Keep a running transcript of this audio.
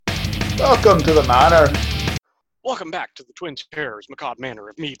Welcome to the Manor. Welcome back to the Twin Terrors Macabre Manor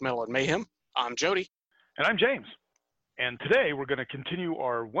of Mead, Mellow, and Mayhem. I'm Jody. And I'm James. And today we're going to continue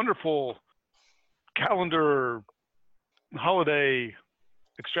our wonderful calendar holiday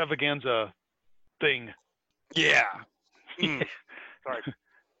extravaganza thing. Yeah. Sorry.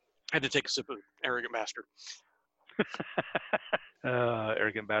 I had to take a sip of Arrogant Bastard.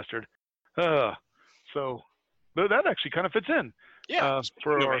 Arrogant bastard. So that actually kind of fits in. Yeah.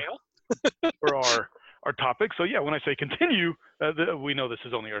 For our topic. So yeah, when I say continue, we know this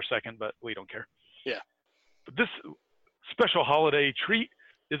is only our second, but we don't care. Yeah. But this special holiday treat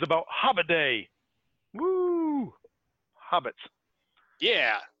is about Hobbit Day. Woo! Hobbits.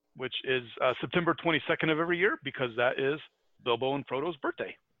 Yeah. Which is September 22nd of every year because that is Bilbo and Frodo's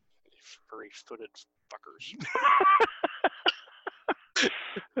birthday. Furry-footed fuckers.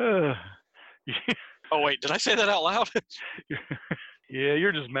 Oh, wait. Did I say that out loud? Yeah,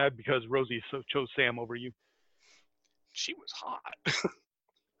 you're just mad because Rosie chose Sam over you. She was hot.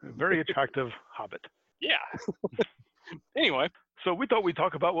 A very attractive Hobbit. Yeah. Anyway. So we thought we'd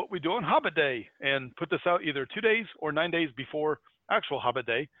talk about what we do on Hobbit Day and put this out either 2 days or 9 days before actual Hobbit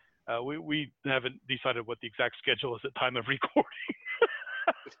Day. We haven't decided what the exact schedule is at time of recording.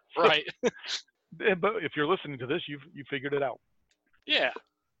 Right. But if you're listening to this, you figured it out. Yeah.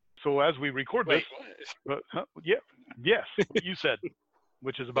 So as we record Wait, this, yes, what you said,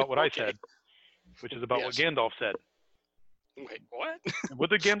 which is about what I said, which is about what Gandalf said. Wait, what?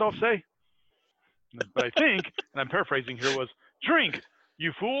 What did Gandalf say? But I think, and I'm paraphrasing here, was drink,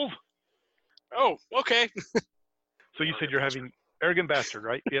 you fools. Oh, okay. So you said you're having arrogant bastard,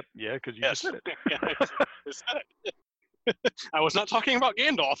 right? Yep. Yeah, because you just said it. Yeah, I just said it. I was not talking about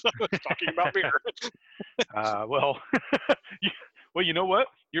Gandalf. I was talking about beer. Well, well, you know what?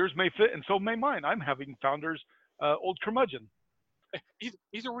 Yours may fit, and so may mine. I'm having Founder's Old Curmudgeon.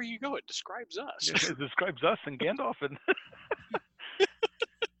 Either way you go, it describes us. It describes us and Gandalf. And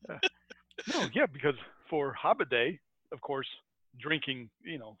no, yeah, because for Hobbit Day, of course, drinking,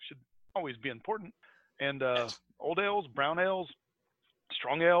 should always be important. And old ales, brown ales,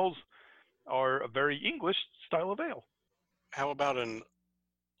 strong ales are a very English style of ale. How about an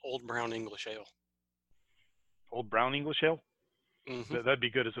old brown English ale? Old brown English ale? Mm-hmm. That'd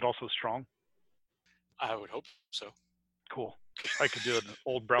be good. Is it also strong? I would hope so. Cool. I could do an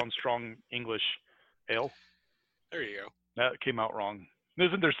old brown strong English ale. There you go. That came out wrong.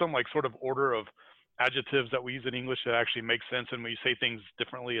 Isn't there some sort of order of adjectives that we use in English that actually makes sense, and when you say things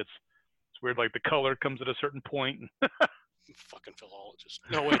differently, it's weird. Like the color comes at a certain point. Fucking philologist.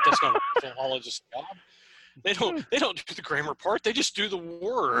 No, wait, that's not a philologist's job. They don't do the grammar part. They just do the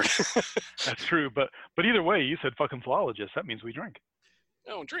word. That's true, but either way, you said fucking philologist. That means we drink.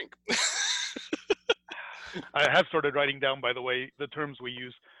 No, drink. I have started writing down, by the way, the terms we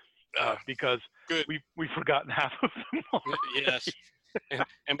use because good. we've forgotten half of them. Yes.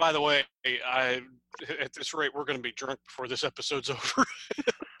 And by the way, at this rate, we're going to be drunk before this episode's over.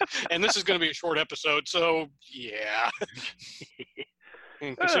 And this is going to be a short episode, so yeah.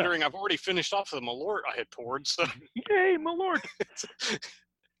 And considering I've already finished off the Malort I had poured, so yay, Malort!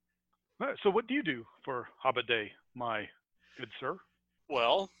 So what do you do for Hobbit Day, my good sir?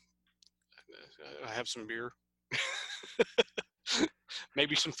 Well, I have some beer,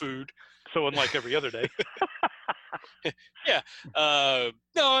 maybe some food. So unlike every other day. Yeah.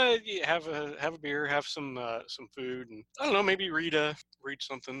 No, have a beer, have some food, and I don't know, maybe read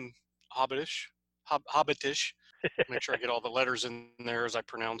something hobbitish. Make sure I get all the letters in there as I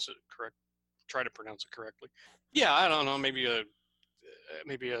pronounce it correct. Try to pronounce it correctly. Yeah, I don't know, maybe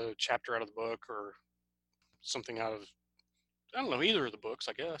a chapter out of the book or something out of, I don't know, either of the books,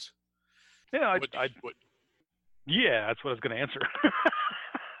 I guess. Yeah, yeah, that's what I was going to answer.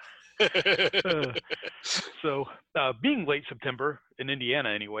 So being late September in Indiana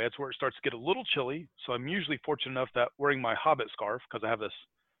anyway, that's where it starts to get a little chilly. So I'm usually fortunate enough that wearing my Hobbit scarf, because I have this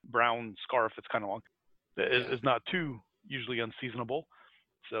brown scarf that's kind of long, is not too usually unseasonable.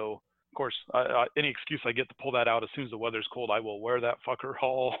 So of course, any excuse I get to pull that out as soon as the weather's cold, I will wear that fucker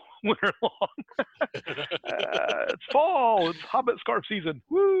all winter long. It's fall. It's Hobbit scarf season.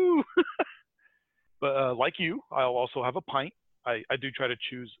 Woo! But like you, I'll also have a pint. I do try to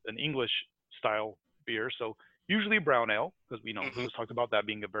choose an English style beer. So usually brown ale, because we just talked about that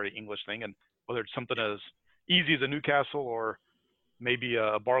being a very English thing. And whether it's something as easy as a Newcastle or maybe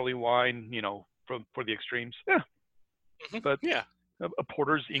a barley wine, for the extremes. Yeah. Mm-hmm. But yeah. A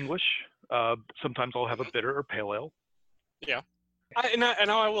porter's English. Sometimes I'll have a bitter or pale ale. Yeah.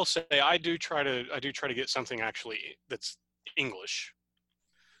 I will say I do try to get something actually that's English.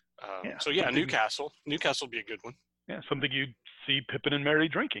 So yeah, Newcastle would be a good one. Yeah, something you'd see Pippin and Merry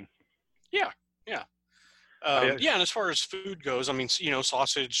drinking. Yeah, yeah. Yeah, and as far as food goes, I mean,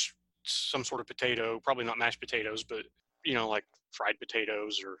 sausage, some sort of potato, probably not mashed potatoes, but, like fried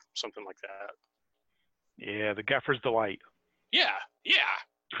potatoes or something like that. Yeah, the gaffer's delight. Yeah, yeah.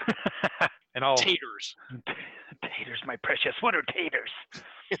 And I'll Taters. taters, my precious. What are taters?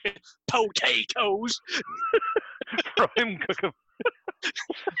 Potatoes. Throw him, cook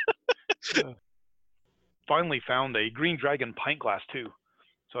him. Finally found a Green Dragon pint glass too.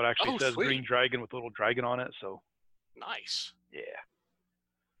 So it actually says Sweet. Green Dragon with a little dragon on it. So Nice. yeah.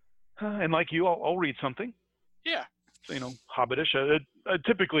 And like you, I'll read something. Yeah. So, hobbitish.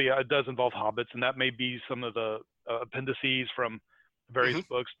 Typically, it does involve hobbits, and that may be some of the appendices from various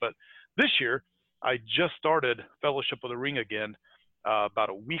books. But this year, I just started Fellowship of the Ring again about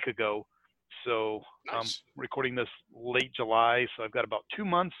a week ago. So nice. I'm recording this late July, so I've got about 2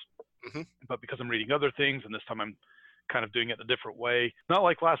 months. But because I'm reading other things, and this time I'm kind of doing it in a different way. Not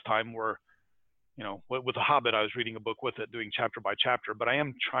like last time where, with The Hobbit, I was reading a book with it, doing chapter by chapter. But I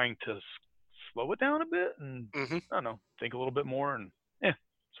am trying to slow it down a bit and I don't know, think a little bit more, and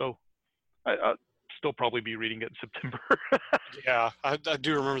so I'll still probably be reading it in September. Yeah, I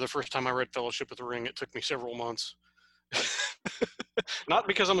do remember the first time I read Fellowship of the Ring. It took me several months. Not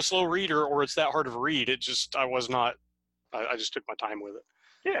because I'm a slow reader or it's that hard of a read. It just I just took my time with it.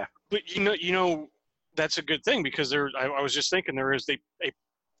 Yeah, but that's a good thing, because I was just thinking there is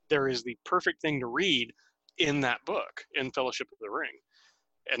the perfect thing to read in that book, in Fellowship of the Ring,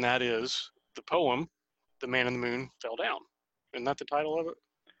 and that is the poem, "The Man in the Moon Fell Down." Isn't that the title of it?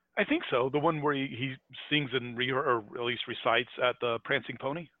 I think so. The one where he sings and or at least recites at the Prancing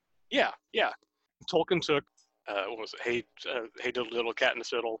Pony. Yeah, yeah. Tolkien took what was it? Hey Diddle Diddle, Cat in the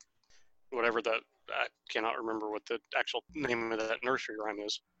Fiddle, whatever that. I cannot remember what the actual name of that nursery rhyme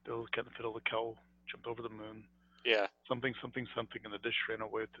is. Diddle, Cat in the Fiddle, the cow jumped over the moon. Yeah. Something, something, something, and the dish ran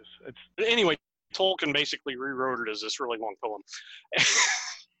away with this. But anyway, Tolkien basically rewrote it as this really long poem.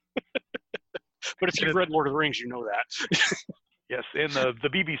 But if you've read Lord of the Rings, you know that. Yes, and the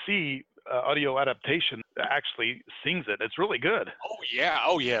BBC audio adaptation actually sings it. It's really good. Oh, yeah.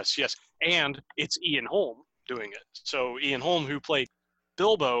 Oh, yes, yes. And it's Ian Holm doing it. So Ian Holm, who played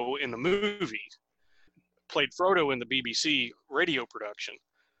Bilbo in the movie, played Frodo in the BBC radio production.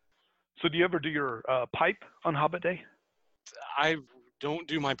 So do you ever do your pipe on Hobbit Day? I don't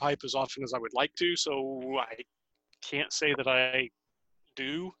do my pipe as often as I would like to, so I can't say that I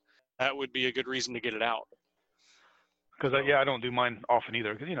do. That would be a good reason to get it out. Because I don't do mine often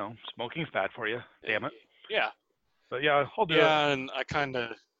either. Because smoking's bad for you. Damn it. Yeah. But yeah, I'll do it. Yeah, and I kind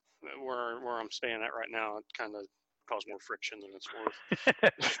of where I'm staying at right now, it kind of causes more friction than it's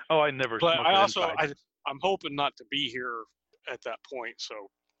worth. Oh, I never. But smoke I it also inside. I'm hoping not to be here at that point. So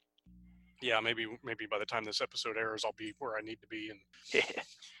yeah, maybe by the time this episode airs, I'll be where I need to be. And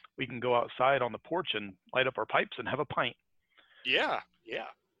we can go outside on the porch and light up our pipes and have a pint. Yeah.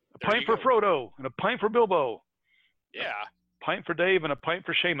 A pint for Frodo and a pint for Bilbo. Yeah. A pint for Dave and a pint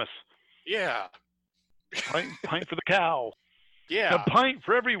for Seamus. Yeah. Pint for the cow. Yeah. A pint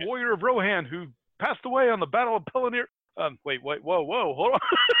for every warrior of Rohan who passed away on the Battle of Pelennor. Wait, whoa, hold on.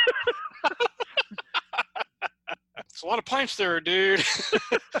 It's a lot of pints there, dude.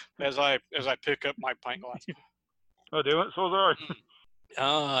 as I pick up my pint glass. Oh, damn it, so sorry.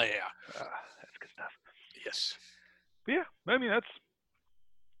 Oh, yeah. That's good stuff. Yes. But yeah, I mean, that's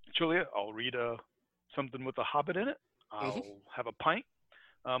actually it. I'll read something with a Hobbit in it. I'll have a pint.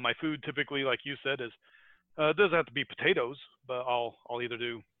 My food typically, like you said, is it doesn't have to be potatoes, but I'll either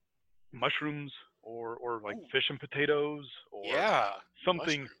do mushrooms or like fish and potatoes or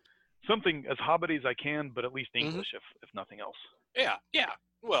something as hobbity as I can, but at least English if nothing else. Yeah.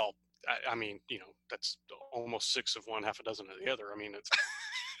 Well, I mean, that's almost 6 of one, half a dozen of the other. I mean, it's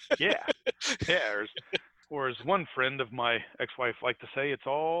yeah. Or as one friend of my ex-wife liked to say, it's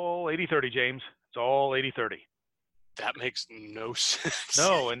all 80-30, James. It's all 80-30. That makes no sense.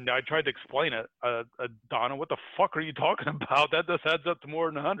 No, and I tried to explain it. Donna, what the fuck are you talking about? That just adds up to more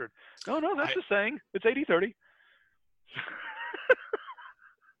than 100. No, that's the saying. It's 80-30.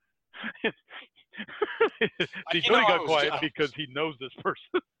 See, Tony got quiet because he knows this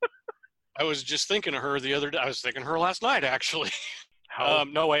person. I was just thinking of her the other day. I was thinking of her last night, actually. How?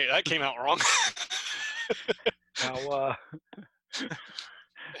 No, wait, that came out wrong. How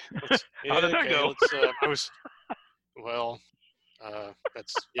did that go?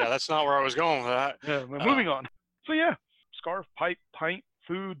 That's not where I was going with that. Yeah, moving on. So yeah, scarf, pipe, pint,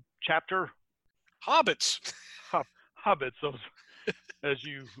 food, chapter. Hobbits. Hobbits, those, as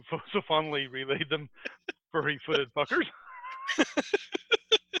you so fondly relayed them, furry-footed fuckers.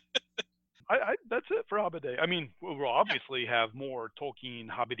 That's it for Hobbit Day. I mean, we'll Yeah. obviously have more Tolkien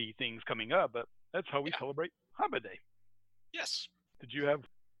Hobbity things coming up, but that's how we Yeah. celebrate Hobbit Day. Yes. Did you have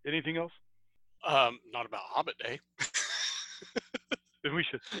anything else? Not about Hobbit Day. Then we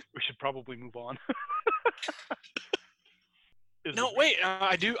should probably move on. Is No, wait.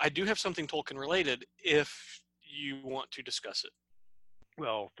 I do have something Tolkien related. If you want to discuss it,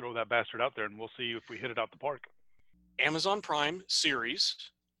 well, throw that bastard out there, and we'll see if we hit it out the park. Amazon Prime series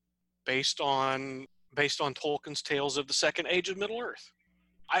based on Tolkien's Tales of the Second Age of Middle Earth.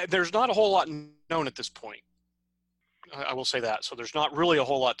 There's not a whole lot known at this point. I will say that. So there's not really a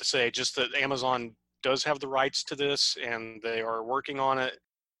whole lot to say. Just that Amazon does have the rights to this, and they are working on it.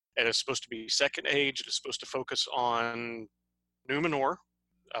 It is supposed to be Second Age. It is supposed to focus on Numenor,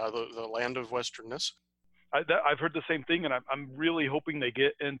 the land of westernness. I've heard the same thing, and I'm really hoping they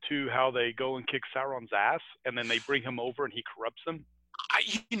get into how they go and kick Sauron's ass, and then they bring him over and he corrupts them.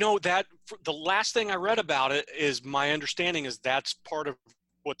 That the last thing I read about it is my understanding is that's part of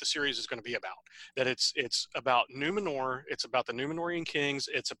what the series is going to be about. That it's about Numenor. It's about the Numenorian kings.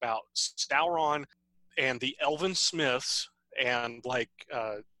 It's about Sauron and the Elven Smiths and like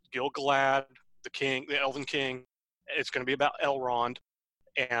Gil-galad, the Elven King. It's going to be about Elrond,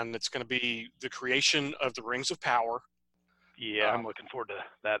 and it's going to be the creation of the Rings of Power. Yeah, I'm looking forward to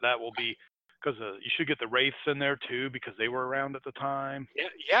that. That will be because you should get the Wraiths in there too because they were around at the time.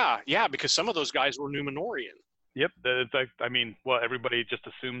 Yeah, because some of those guys were Numenorian. Yep. In fact, I mean, well, everybody just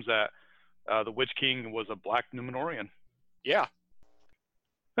assumes that the Witch King was a black Numenorian. Yeah.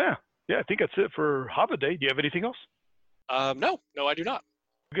 Yeah. I think that's it for Hobbit Day. Do you have anything else? No, I do not.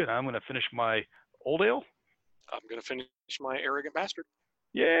 Good. I'm going to finish my old ale. I'm going to finish my Arrogant Bastard.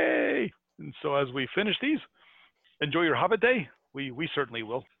 Yay! And so as we finish these, enjoy your Hobbit Day. We certainly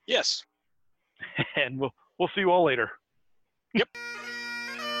will. Yes. And we'll see you all later. Yep.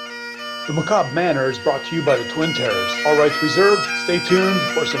 The Macabre Manor is brought to you by the Twin Terrors. All rights reserved. Stay tuned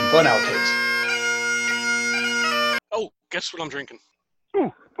for some fun outtakes. Oh, guess what I'm drinking?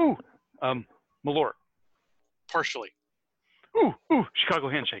 Ooh. Malort. Partially. Ooh. Chicago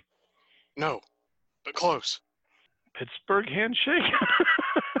Handshake. No, but close. Pittsburgh Handshake.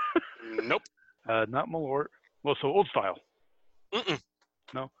 Nope. Not Malort. Well, so Old Style. Mm-mm.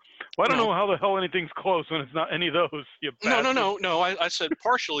 No. Well, I don't know how the hell anything's close when it's not any of those. You bastard. No. I said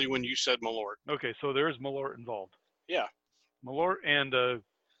partially when you said Malort. Okay, so there is Malort involved. Yeah. Malort and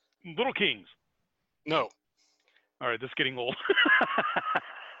Little Kings. No. All right, this is getting old.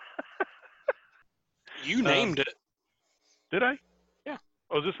 You named it. Did I? Yeah.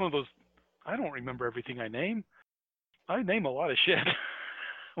 Oh, is this one of those? I don't remember everything I name. I name a lot of shit.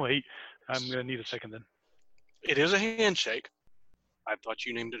 Wait, I'm going to need a second then. It is a handshake. I thought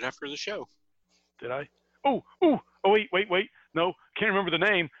you named it after the show. Did I? Oh, wait. No, can't remember the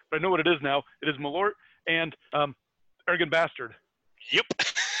name, but I know what it is now. It is Malort and Arrogant Bastard. Yep.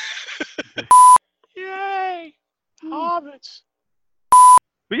 Yay! Hobbits.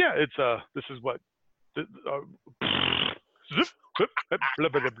 But yeah, it's this is what zip, blah, blah,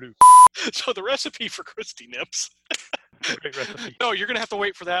 blah, blah. So the recipe for Christy Nips. Great recipe. No, you're gonna have to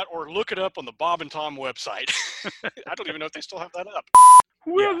wait for that, or look it up on the Bob and Tom website. I don't even know if they still have that up.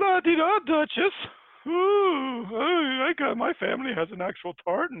 Well, la-di-da, Duchess. Ooh, I got my family has an actual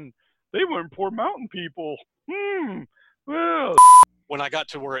tartan. They weren't poor mountain people. Well. When I got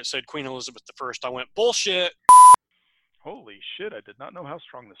to where it said Queen Elizabeth I, I went, bullshit. Holy shit, I did not know how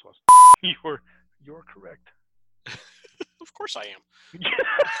strong this was. You're correct. Of course I am.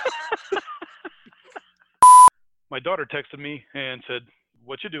 My daughter texted me and said,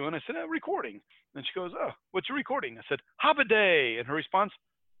 "What you doing?" I said, "I'm recording." And she goes, "Oh, what you recording?" I said, "Hobbit Day." And her response,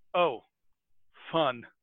 "Oh, fun."